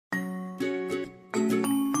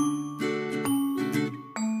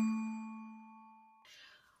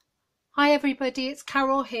Hi everybody, it's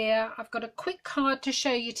Carol here. I've got a quick card to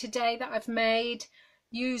show you today that I've made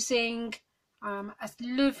using a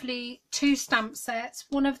lovely 2 stamp sets.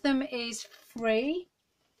 One of them is free.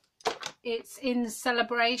 It's in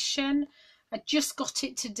celebration. I just got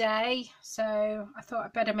it today, so I thought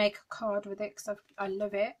I'd better make a card with it because I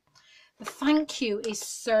love it. The thank you is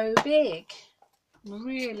so big,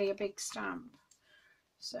 really a big stamp.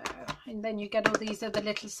 So, and then you get all these other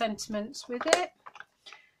little sentiments with it.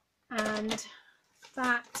 And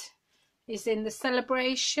that is in the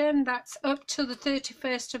celebration. That's up till the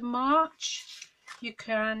 31st of March. You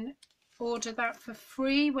can order that for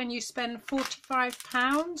free when you spend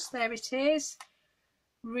 £45. There it is.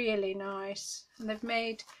 Really nice. And they've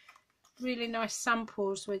made really nice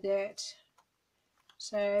samples with it.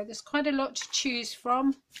 So there's quite a lot to choose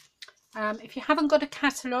from. If you haven't got a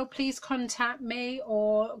catalogue, please contact me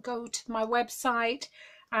or go to my website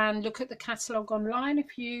and look at the catalogue online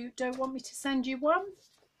if you don't want me to send you one.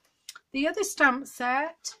 The other stamp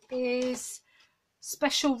set is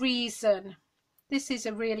Special Reason. This is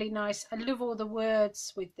a really nice, I love all the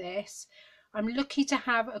words with this. I'm lucky to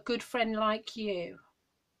have a good friend like you.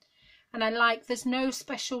 And I like there's no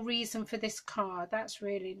special reason for this card. That's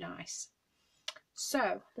really nice.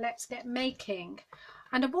 So let's get making.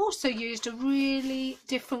 And I've also used a really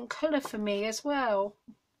different colour for me as well.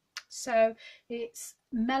 So it's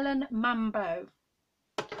Melon Mambo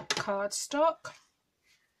cardstock,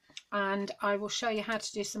 and I will show you how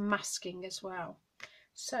to do some masking as well.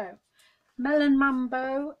 So Melon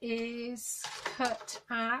Mambo is cut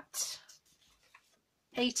at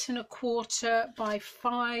 8 1/4 by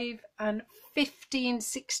 5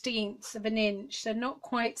 15/16 of an inch, so not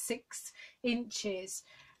quite 6 inches.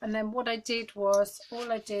 And then what I did was,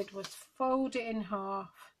 all I did was fold it in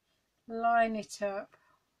half, line it up,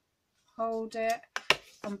 hold it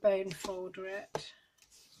and bone folder it.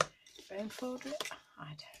 Bone folder it? I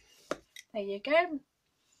don't. There you go.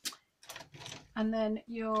 And then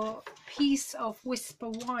your piece of Whisper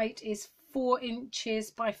White is 4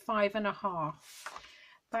 inches by 5 1/2.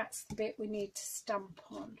 That's the bit we need to stamp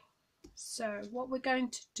on. So what we're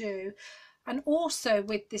going to do, and also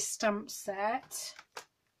with this stamp set,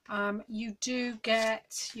 you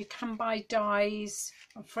can buy dies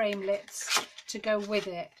and framelits to go with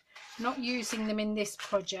it. Not using them in this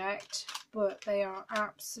project, but they are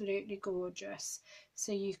absolutely gorgeous.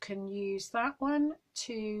 So you can use that one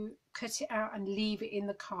to cut it out and leave it in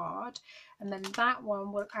the card, and then that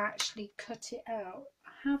one will actually cut it out.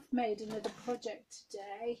 I have made another project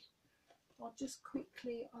today. I'll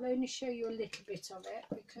only show you a little bit of it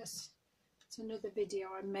because it's another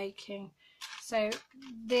video I'm making. So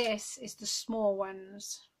this is the small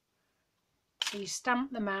ones. So you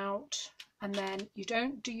stamp them out, and then you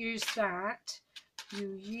don't use that, you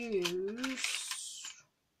use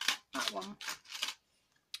that one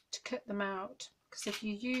to cut them out, because if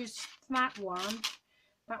you use that one,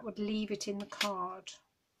 that would leave it in the card.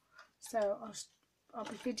 So I'll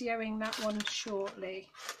be videoing that one shortly.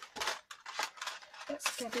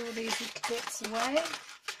 Let's get all these little bits away.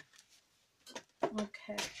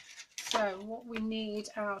 Okay, so what we need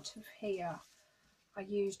out of here, I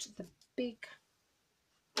used the big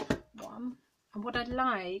one, and what I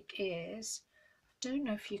like is, I don't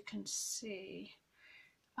know if you can see,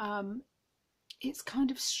 it's kind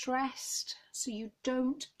of stressed, so you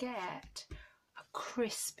don't get a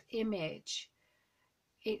crisp image.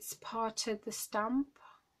 It's part of the stamp,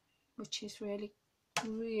 which is really,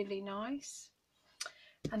 really nice.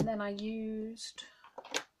 And then I used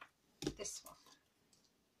this one.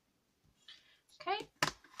 Okay,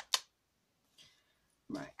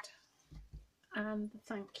 right, and the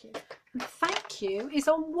thank you. And the thank you is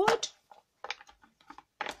on wood,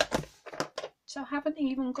 so I haven't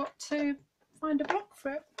even got to find a block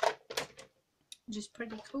for it, which is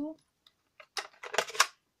pretty cool.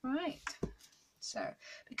 Right, so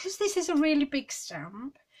because this is a really big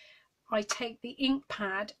stamp, I take the ink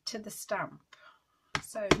pad to the stamp.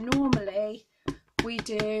 So normally we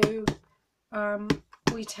do,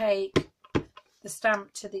 we take the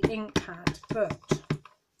stamp to the ink pad, but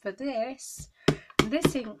for this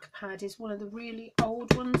ink pad is one of the really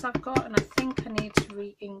old ones I've got, and I think I need to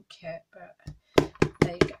re-ink it, but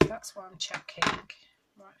there you go, that's what I'm checking.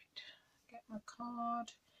 Right, get my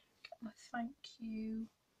card, get my thank you.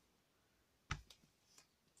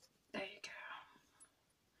 There you go.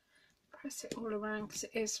 Press it all around because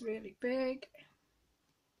it is really big.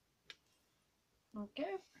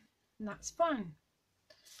 Okay, and that's fine.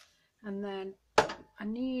 And then I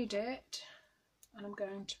need it, and I'm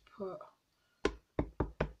going to put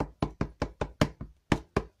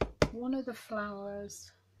one of the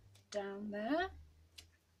flowers down there,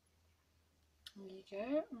 There you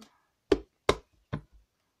go.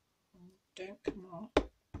 Don't come on.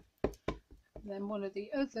 Then one of the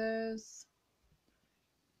others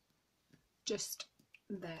just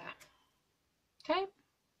there. Okay.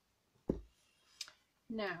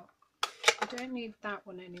 Now I don't need that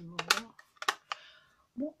one anymore.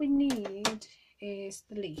 What we need is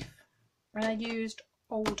the leaf, and I used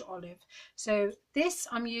Old Olive. So this,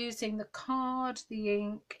 I'm using the card, the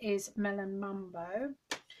ink is Melon Mambo,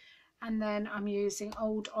 and then I'm using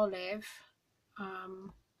Old Olive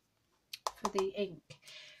for the ink.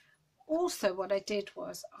 Also what I did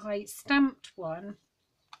was I stamped one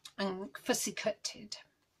and fussy cutted,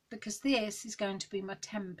 because this is going to be my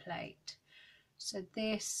template. So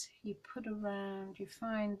this you put around, you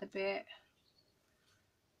find the bit,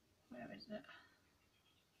 where is it?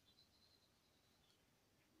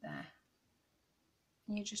 There.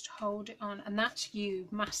 And you just hold it on, and that's you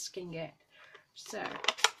masking it. So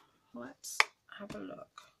let's have a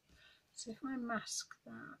look. So if I mask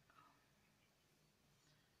that,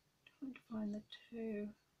 I'm trying to find the two.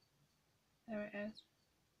 There it is.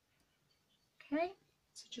 Okay,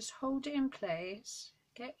 so just hold it in place,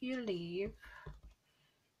 get your leaf,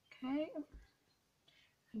 okay,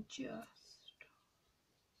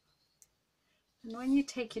 and when you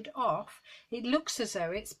take it off, it looks as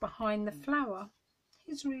though it's behind the flower.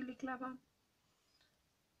 It's really clever.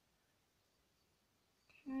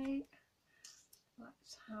 Okay,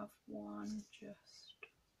 let's have one just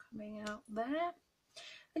coming out there.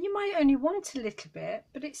 And you might only want a little bit,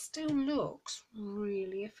 but it still looks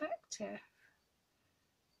really effective.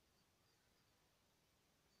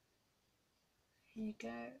 Here you go,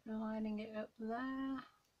 lining it up there.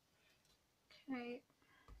 Okay,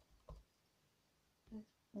 there's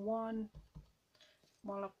one.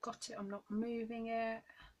 While I've got it, I'm not moving it.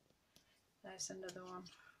 There's another one.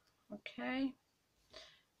 Okay,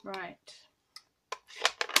 right.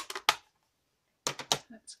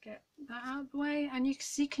 Let's get that out of the way, and you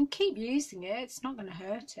can keep using it. It's not going to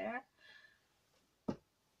hurt it.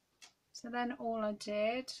 So then all I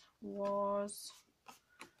did was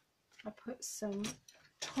I put some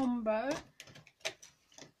Tombow.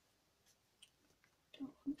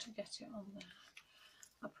 Don't want to get it on there.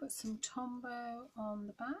 I put some Tombow on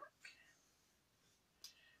the back.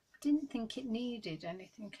 I didn't think it needed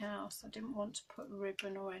anything else. I didn't want to put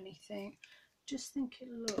ribbon or anything. Just think it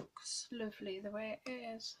looks lovely the way it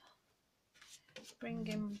is. Bring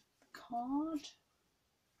in the card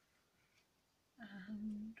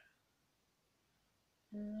and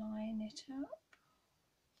line it up.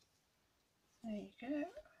 There you go.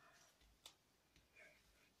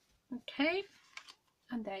 Okay,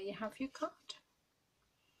 and there you have your card.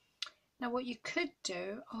 Now what you could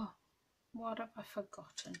do, oh, what have I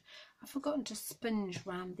forgotten? I've forgotten to sponge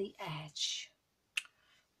around the edge.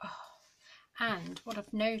 Oh, and what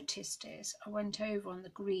I've noticed is I went over on the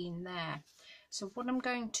green there. So what I'm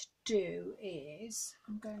going to do is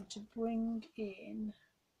I'm going to bring in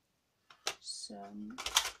some,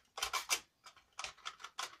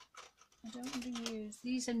 I don't want to use,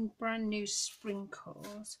 these are brand new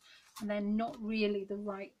sprinkles and they're not really the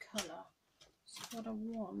right colour. So what I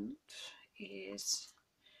want is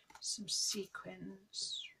some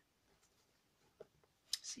sequins.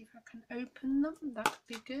 See if I can open them, that would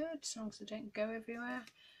be good, as long as they don't go everywhere.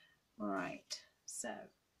 Right, so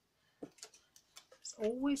it's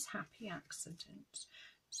always happy accidents.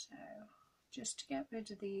 So just to get rid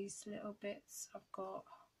of these little bits I've got,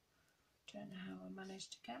 don't know how I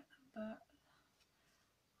managed to get them,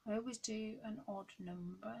 but I always do an odd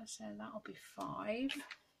number, so that'll be 5.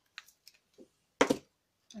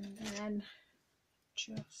 And then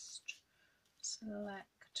just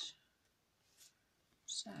select,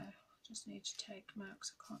 so I just need to take them out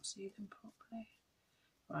because I can't see them properly.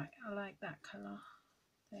 Right, I like that colour.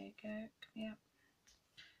 There you go, come here.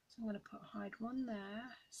 So I'm going to put hide one there.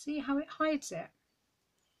 See how it hides it?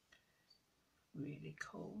 Really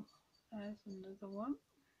cool. There's another one.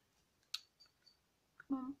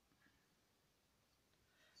 Come on.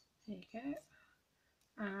 There you go.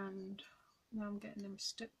 And now I'm getting them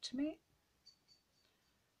stuck to me,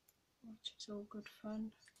 which is all good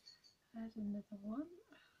fun. There's another one.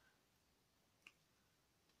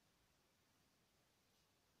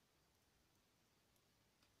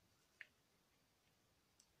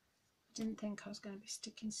 I didn't think I was going to be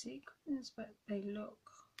sticking sequins, but they look.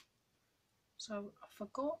 So I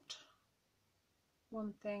forgot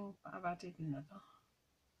one thing, but I've added another.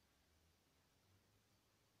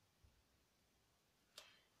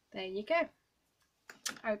 There you go.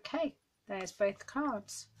 Okay, there's both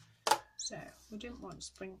cards. So we didn't want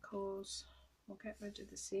sprinkles. We'll get rid of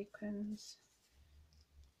the sequins.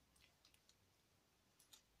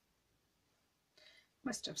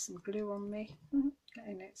 Must have some glue on me.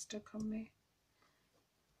 Getting it stuck on me.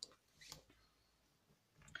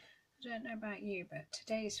 I don't know about you, but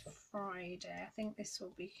today's Friday. I think this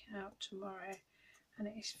will be out tomorrow, and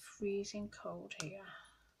it is freezing cold here.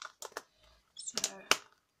 So,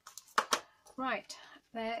 right,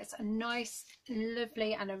 there's a nice,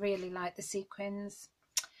 lovely, and I really like the sequins.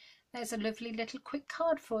 There's a lovely little quick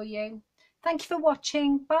card for you. Thank you for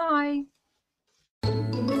watching. Bye.